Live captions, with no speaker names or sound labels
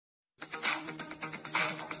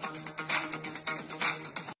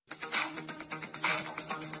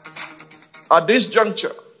At this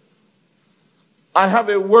juncture, I have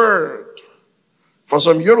a word for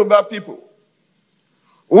some Yoruba people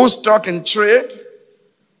whose stock in trade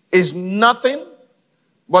is nothing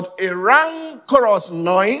but a rancorous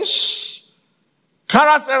noise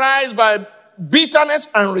characterized by bitterness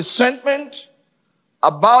and resentment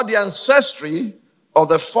about the ancestry of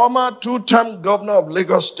the former two-term governor of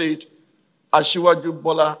Lagos State, Asiwaju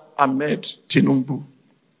Bola Ahmed Tinubu.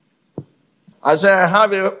 I say I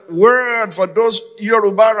have a word for those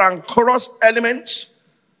Yoruba rancorous elements,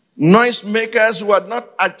 noisemakers who had not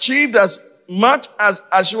achieved as much as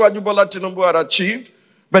Asiwaju Bola Tinubu had achieved,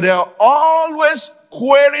 but they are always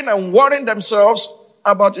querying and worrying themselves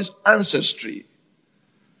about his ancestry.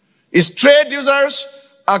 His trade users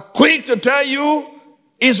are quick to tell you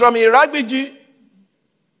he's from Iragbiji.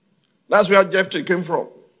 That's where Jephthah came from.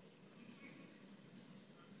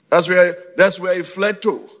 That's where he fled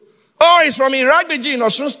to. Oh, he's from Iragbiji in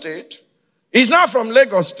Osun State. He's not from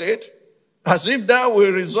Lagos State. As if that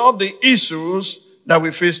will resolve the issues that we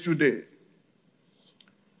face today.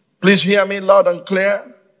 Please hear me loud and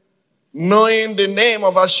clear. Knowing the name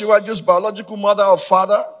of Asiwaju's biological mother or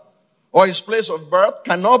father or his place of birth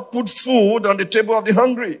cannot put food on the table of the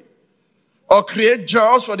hungry or create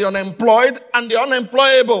jobs for the unemployed and the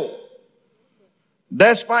unemployable.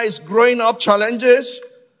 Despite his growing up challenges,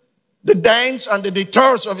 the dents and the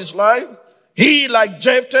detours of his life, he, like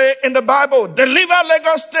Jephthah in the Bible, delivered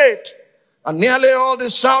Lagos State and nearly all the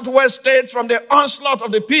southwest states from the onslaught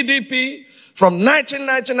of the PDP from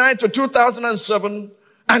 1999 to 2007.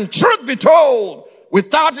 And truth be told,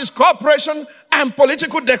 without his cooperation and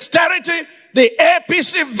political dexterity, the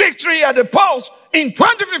APC victory at the polls in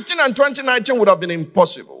 2015 and 2019 would have been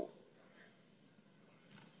impossible.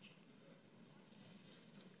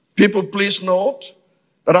 People, please note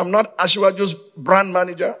that I'm not Asiwaju's brand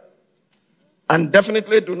manager and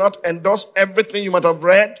definitely do not endorse everything you might have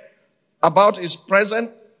read about his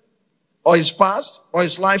present or his past or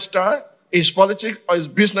his lifestyle, his politics or his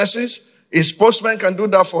businesses. His spokesman can do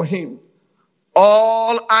that for him.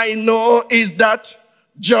 All I know is that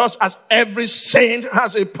just as every saint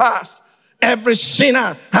has a past, every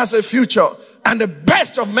sinner has a future, and the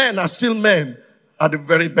best of men are still men at the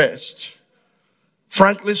very best.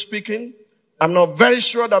 Frankly speaking, I'm not very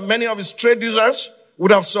sure that many of his trade users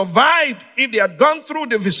would have survived if they had gone through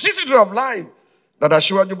the vicissitude of life that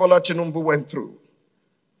Asiwaju Bola Tinubu went through.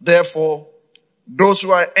 Therefore, those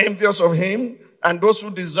who are envious of him and those who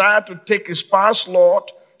desire to take his past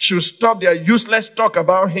lot should stop their useless talk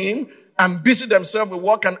about him and busy themselves with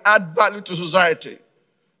what can add value to society.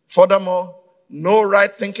 Furthermore, no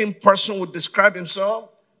right-thinking person would describe himself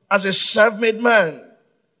as a self-made man.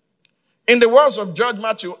 In the words of George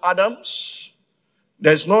Matthew Adams,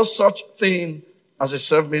 there is no such thing as a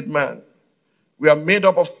self-made man. We are made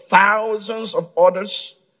up of thousands of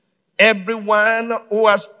others. Everyone who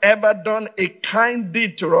has ever done a kind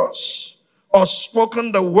deed to us or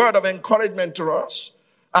spoken the word of encouragement to us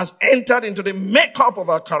has entered into the makeup of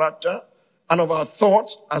our character and of our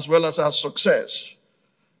thoughts as well as our success.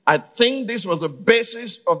 I think this was the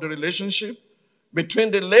basis of the relationship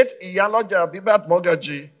between the late Iyaloja Abibat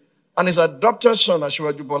Mogaji and his adopted son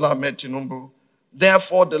Asiwaju Bola Ahmed Tinubu.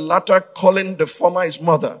 Therefore, the latter calling the former his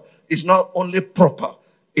mother is not only proper,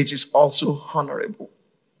 it is also honorable.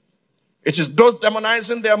 It is those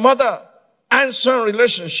demonizing their mother and son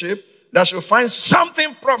relationship that should find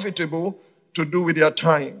something profitable to do with their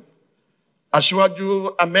time.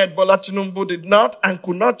 Asiwaju Ahmed Bola Tinubu did not and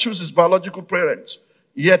could not choose his biological parents,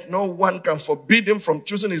 yet no one can forbid him from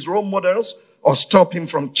choosing his role models or stop him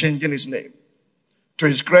from changing his name. To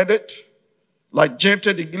his credit, like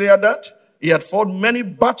Jephthah the Gileadite, he had fought many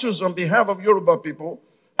battles on behalf of Yoruba people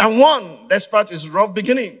and won despite his rough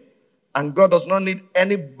beginning. And God does not need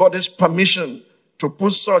anybody's permission to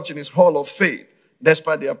put such in his hall of faith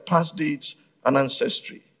despite their past deeds and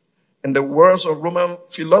ancestry. In the words of Roman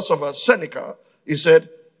philosopher Seneca, he said,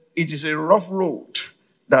 it is a rough road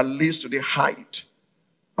that leads to the height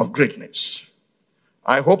of greatness.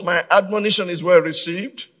 I hope my admonition is well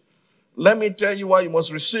received. Let me tell you why you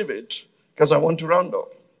must receive it, because I want to round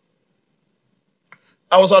up.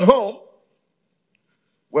 I was at home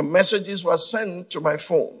when messages were sent to my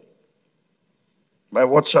phone, by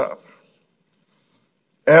WhatsApp.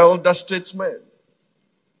 Elder statesmen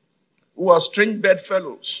who are strange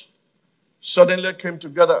bedfellows suddenly came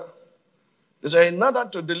together. They said, in order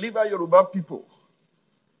to deliver Yoruba people,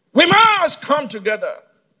 we must come together.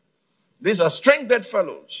 These are strange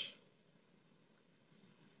bedfellows.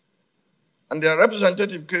 And their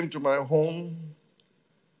representative came to my home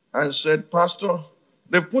and said, Pastor,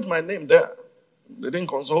 they've put my name there. They didn't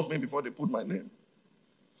consult me before they put my name.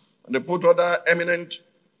 And they put other eminent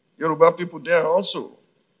Yoruba people there also.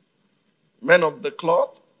 Men of the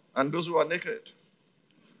cloth and those who are naked.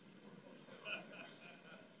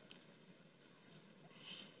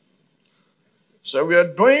 So we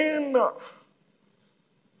are doing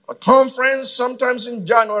a conference sometimes in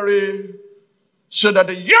January so that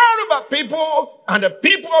the Yoruba people and the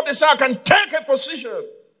people of the South can take a position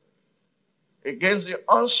against the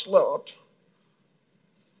onslaught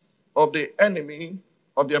of the enemy,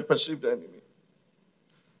 of their perceived enemy.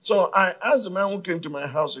 So I asked the man who came to my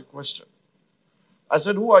house a question. I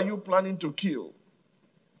said, who are you planning to kill?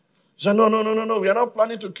 He said, no, we are not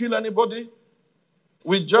planning to kill anybody.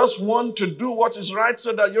 We just want to do what is right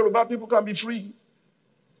so that Yoruba people can be free.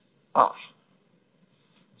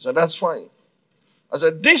 So that's fine. I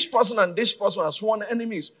said, this person and this person are sworn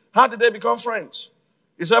enemies. How did they become friends?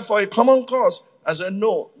 He said, for a common cause. I said,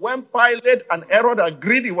 no. When Pilate and Herod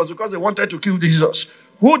agreed, it was because they wanted to kill Jesus.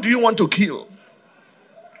 Who do you want to kill?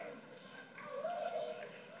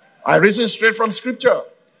 I reasoned straight from scripture.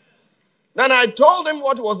 Then I told him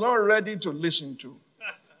what he was not ready to listen to.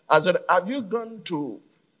 I said, have you gone to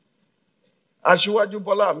Asiwaju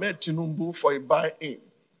Bola Ahmed Tinubu for a buy-in?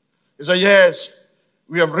 He said, yes.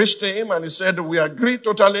 We have reached him and he said, we agree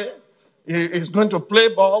totally. He's going to play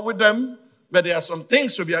ball with them, but there are some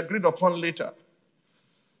things to be agreed upon later.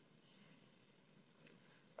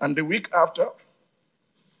 And the week after,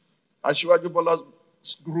 Asiwaju Bola's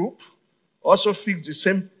group also fixed the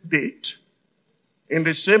same date in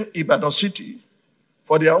the same Ibadan city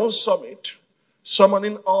for their own summit,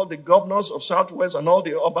 summoning all the governors of Southwest and all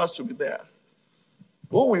the Obas to be there.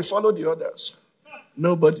 Who will follow the others?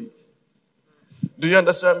 Nobody. Do you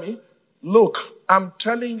understand me? Look, I'm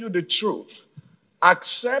telling you the truth.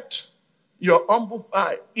 Accept your humble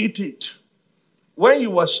pie. Eat it. When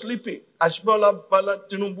you were sleeping, Ashbola Bala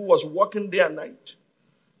Tinubu was working day and night.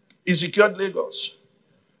 He secured Lagos,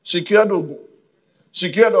 secured Ogun,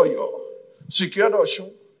 secured Oyo, secured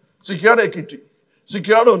Osun, secured Ekiti,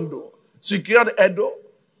 secured Ondo, secured Edo.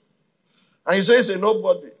 And you say it's a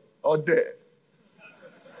nobody or there.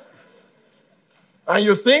 And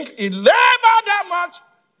you think he labored that much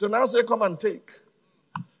to now say, come and take.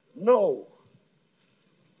 No.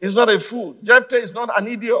 He's not a fool. Jephthah is not an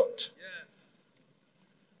idiot. Yeah.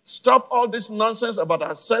 Stop all this nonsense about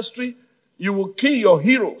ancestry. You will kill your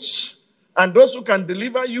heroes. And those who can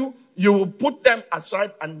deliver you, you will put them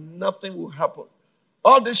aside and nothing will happen.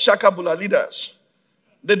 All these Shakabula leaders,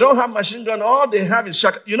 they don't have machine gun. All they have is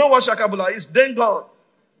Shaka. You know what Shakabula is? Then gone.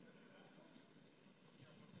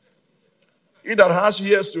 He that has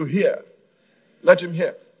ears to hear, let him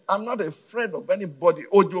hear. I'm not afraid of anybody.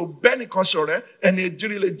 Ojo Benny Kosore and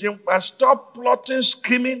Ejiri. Stop plotting,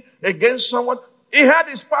 scheming against someone. He had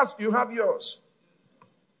his past, you have yours.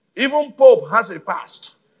 Even Pope has a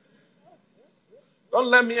past. Don't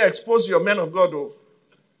let me expose your men of God, though.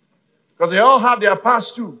 Because they all have their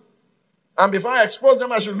past too. And before I expose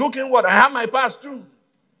them, I should look inward. I have my past too.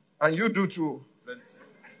 And you do too.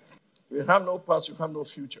 You have no past, you have no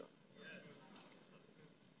future.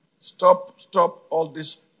 Stop all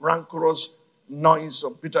this rancorous noise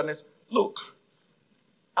of bitterness. Look,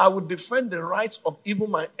 I would defend the rights of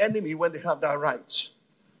even my enemy when they have that right.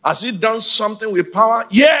 Has he done something with power?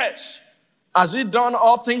 Yes. Has he done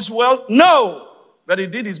all things well? No. But he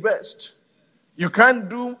did his best. You can't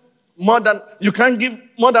give more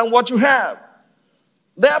than what you have.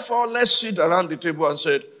 Therefore, let's sit around the table and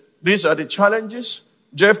say, these are the challenges.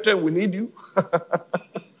 Jephthah, we need you.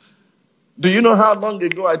 Do you know how long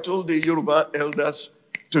ago I told the Yoruba elders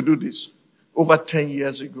to do this? Over 10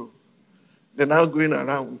 years ago. They're now going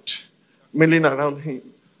around, milling around him.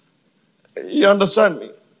 You understand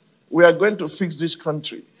me? We are going to fix this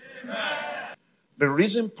country. Amen. The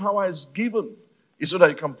reason power is given is so that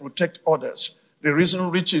you can protect others. The reason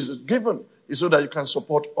riches is given is so that you can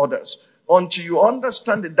support others. Until you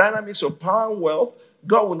understand the dynamics of power and wealth,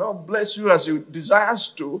 God will not bless you as He desires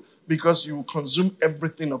to, because you will consume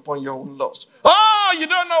everything upon your own lust. Oh, you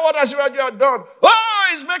don't know what Asiwaju have done. Oh,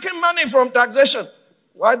 he's making money from taxation.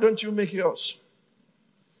 Why don't you make yours?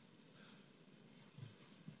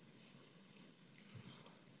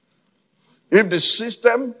 If the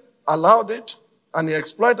system allowed it and he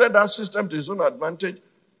exploited that system to his own advantage,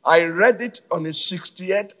 I read it on his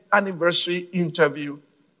 60th anniversary interview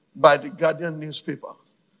by the Guardian newspaper.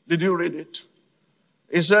 Did you read it?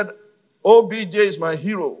 He said, OBJ is my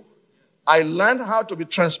hero. I learned how to be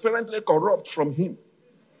transparently corrupt from him.